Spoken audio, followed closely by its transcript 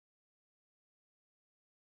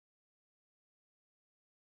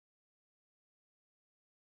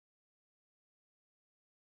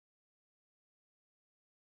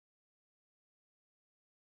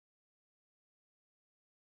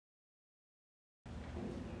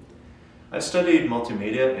I studied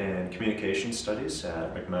multimedia and communication studies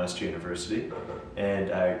at McMaster University, and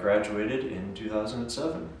I graduated in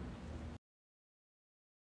 2007.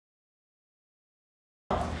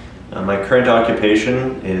 My current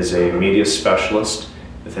occupation is a media specialist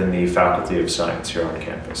within the Faculty of Science here on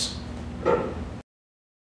campus.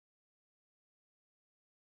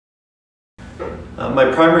 My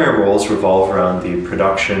primary roles revolve around the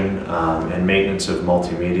production and maintenance of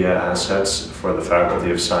multimedia assets for the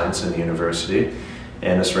Faculty of Science in the university.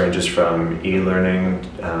 And this ranges from e-learning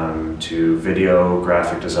to video,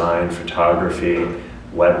 graphic design, photography,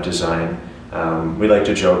 web design. We like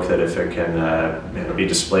to joke that if it can be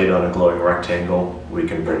displayed on a glowing rectangle, we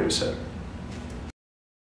can produce it.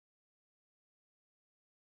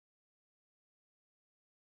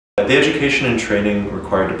 The education and training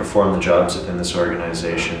required to perform the jobs within this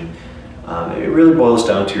organization, it really boils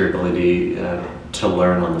down to your ability to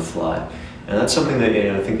learn on the fly. And that's something that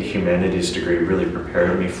I think the humanities degree really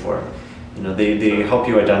prepared me for. They help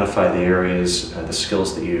you identify the areas, the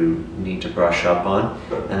skills that you need to brush up on,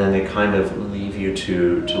 and then they kind of leave you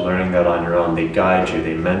to learning that on your own. They guide you,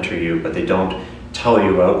 they mentor you, but they don't tell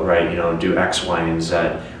you outright, do X, Y, and Z,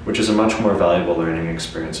 which is a much more valuable learning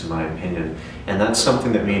experience in my opinion. And that's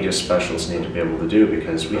something that media specialists need to be able to do,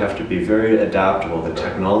 because we have to be very adaptable. The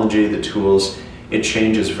technology, the tools, it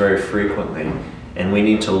changes very frequently, and we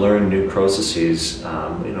need to learn new processes,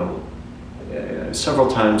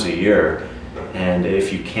 several times a year. And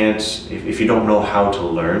if you don't know how to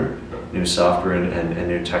learn new software and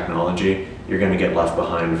new technology, you're going to get left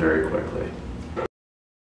behind very quickly.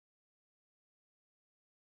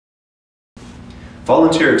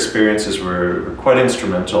 Volunteer experiences were quite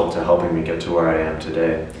instrumental to helping me get to where I am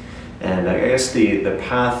today. And I guess the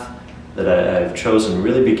path that I've chosen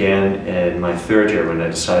really began in my third year when I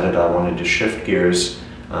decided I wanted to shift gears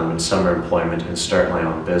in summer employment and start my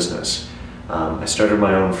own business. I started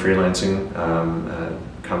my own freelancing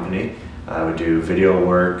company. I would do video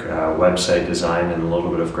work, website design, and a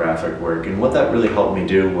little bit of graphic work. And what that really helped me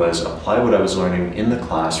do was apply what I was learning in the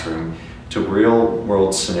classroom to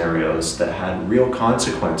real-world scenarios that had real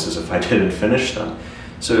consequences if I didn't finish them.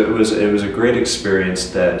 So it was a great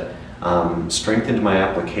experience that strengthened my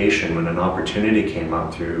application when an opportunity came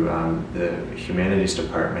up through the Humanities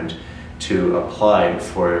department to apply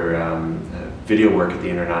for video work at the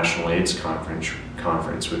International AIDS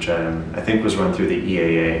Conference, which I think was run through the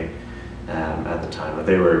EAA at the time.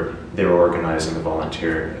 They were organizing the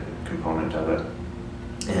volunteer component of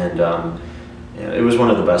it. And it was one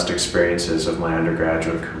of the best experiences of my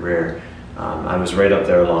undergraduate career. I was right up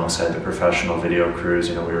there alongside the professional video crews.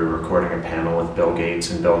 We were recording a panel with Bill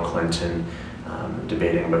Gates and Bill Clinton,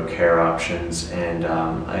 debating about care options, and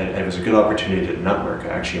it was a good opportunity to network. I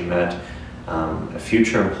actually met a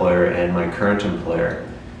future employer and my current employer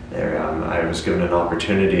there. I was given an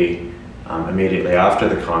opportunity immediately after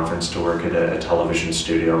the conference to work at a television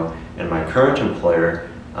studio, and my current employer,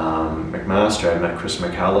 McMaster, I met Chris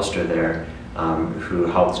McAllister there, who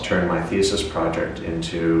helped turn my thesis project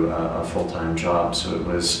into a full-time job. So it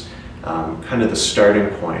was kind of the starting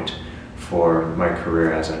point for my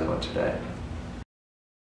career as I know it today.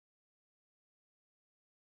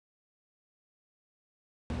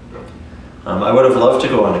 I would have loved to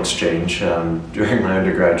go on exchange during my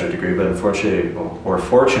undergraduate degree, but unfortunately, or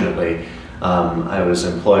fortunately, I was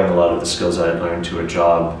employing a lot of the skills I had learned to a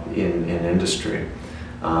job in industry.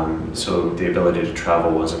 So the ability to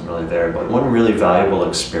travel wasn't really there. But one really valuable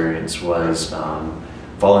experience was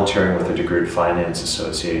volunteering with the DeGroote Finance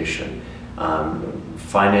Association.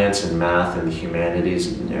 Finance and math and the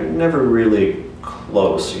humanities, they're never really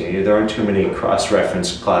close. There aren't too many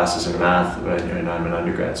cross-reference classes in math when I'm an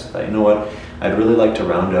undergrad. So I thought, you know what, I'd really like to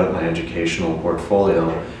round out my educational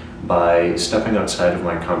portfolio by stepping outside of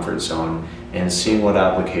my comfort zone and seeing what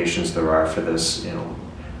applications there are for this,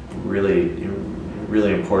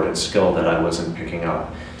 really important skill that I wasn't picking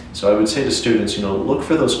up. So I would say to students, look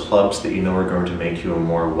for those clubs that are going to make you a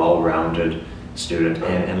more well-rounded student,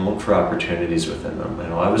 and look for opportunities within them.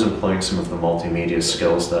 I was employing some of the multimedia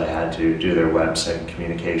skills that I had to do their website and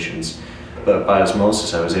communications, but by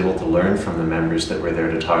osmosis I was able to learn from the members that were there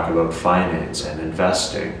to talk about finance and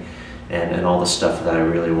investing and all the stuff that I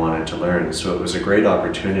really wanted to learn. So it was a great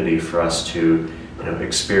opportunity for us to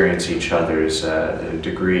experience each other's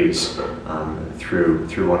degrees through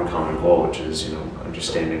one common goal, which is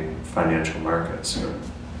understanding financial markets.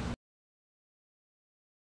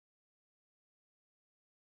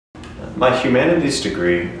 My humanities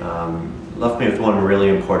degree left me with one really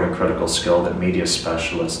important critical skill that media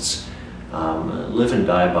specialists live and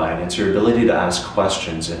die by, and it's your ability to ask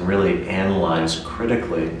questions and really analyze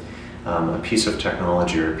critically a piece of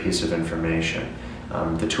technology or a piece of information.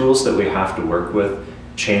 The tools that we have to work with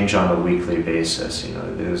change on a weekly basis. You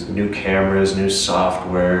know, there's new cameras, new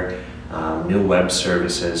software, new web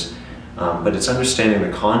services, but it's understanding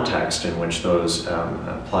the context in which those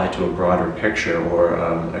apply to a broader picture or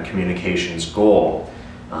a communications goal,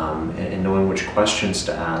 and knowing which questions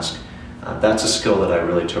to ask. That's a skill that I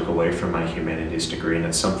really took away from my humanities degree, and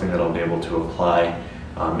it's something that I'll be able to apply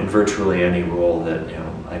in virtually any role that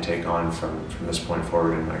I take on from this point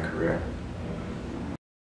forward in my career.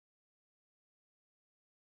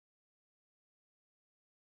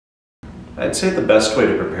 I'd say the best way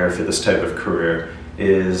to prepare for this type of career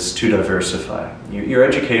is to diversify. Your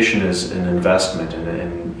education is an investment,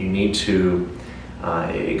 and you need to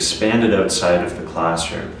expand it outside of the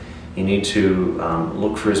classroom. You need to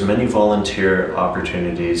look for as many volunteer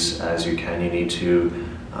opportunities as you can. You need to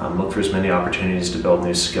look for as many opportunities to build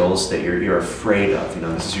new skills that you're afraid of. You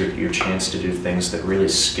know, this is your chance to do things that really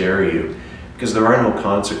scare you, because there are no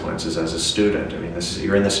consequences as a student. I mean,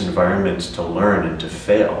 you're in this environment to learn and to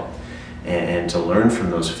fail, and to learn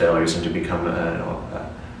from those failures and to become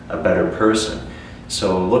a better person.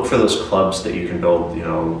 So look for those clubs that you can build,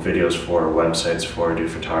 videos for, websites for, do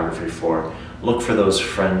photography for. Look for those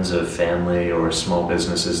friends of family or small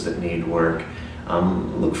businesses that need work.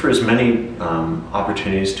 Look for as many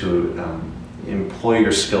opportunities to employ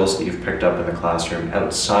your skills that you've picked up in the classroom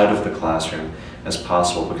outside of the classroom as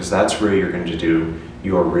possible, because that's where you're going to do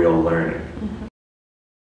your real learning.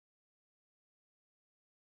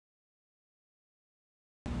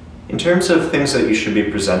 In terms of things that you should be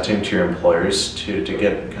presenting to your employers to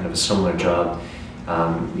get kind of a similar job,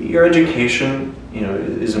 your education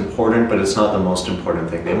is important, but it's not the most important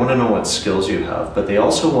thing. They want to know what skills you have, but they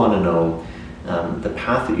also want to know the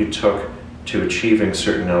path that you took to achieving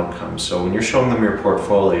certain outcomes. So when you're showing them your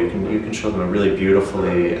portfolio, you can show them a really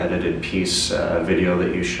beautifully edited piece, video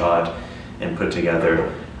that you shot and put together.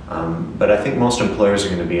 But I think most employers are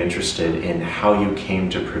going to be interested in how you came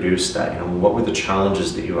to produce that. What were the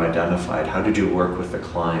challenges that you identified? How did you work with the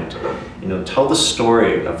client? Tell the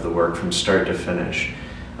story of the work from start to finish.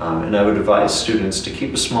 And I would advise students to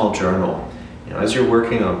keep a small journal. As you're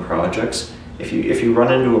working on projects, if you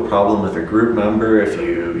run into a problem with a group member, if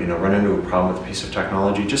you run into a problem with a piece of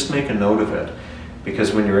technology, just make a note of it.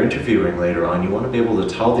 Because when you're interviewing later on, you want to be able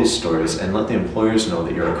to tell these stories and let the employers know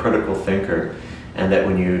that you're a critical thinker, and that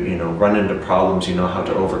when you run into problems, you know how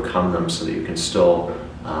to overcome them so that you can still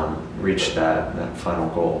reach that final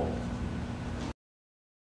goal.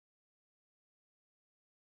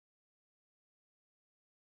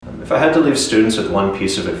 If I had to leave students with one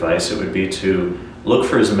piece of advice, it would be to look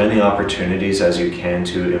for as many opportunities as you can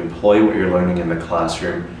to employ what you're learning in the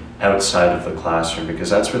classroom outside of the classroom, because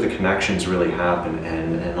that's where the connections really happen,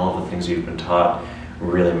 and all the things you've been taught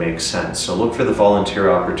really make sense. So look for the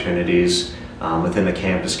volunteer opportunities within the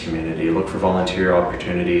campus community. Look for volunteer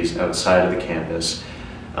opportunities outside of the campus,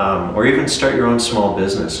 or even start your own small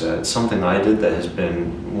business. It's something I did that has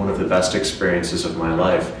been one of the best experiences of my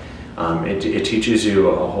life. It teaches you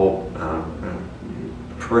a whole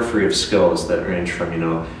periphery of skills that range from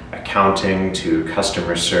accounting to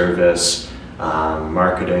customer service,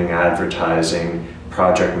 marketing, advertising,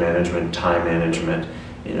 project management, time management.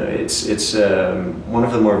 It's one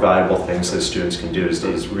of the more valuable things that students can do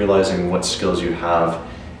is realizing what skills you have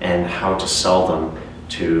and how to sell them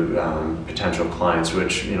to potential clients,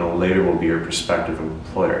 which later will be your prospective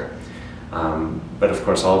employer. But of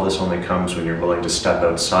course, all of this only comes when you're willing to step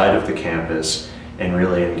outside of the campus and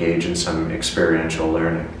really engage in some experiential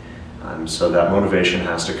learning. So that motivation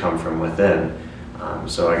has to come from within.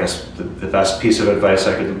 So I guess the best piece of advice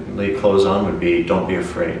I could close on would be, don't be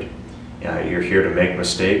afraid. You're here to make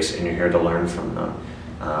mistakes, and you're here to learn from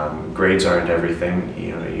them. Grades aren't everything.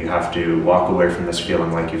 You have to walk away from this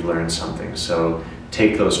feeling like you've learned something. So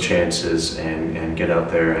take those chances and get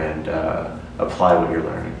out there and apply what you're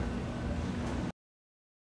learning.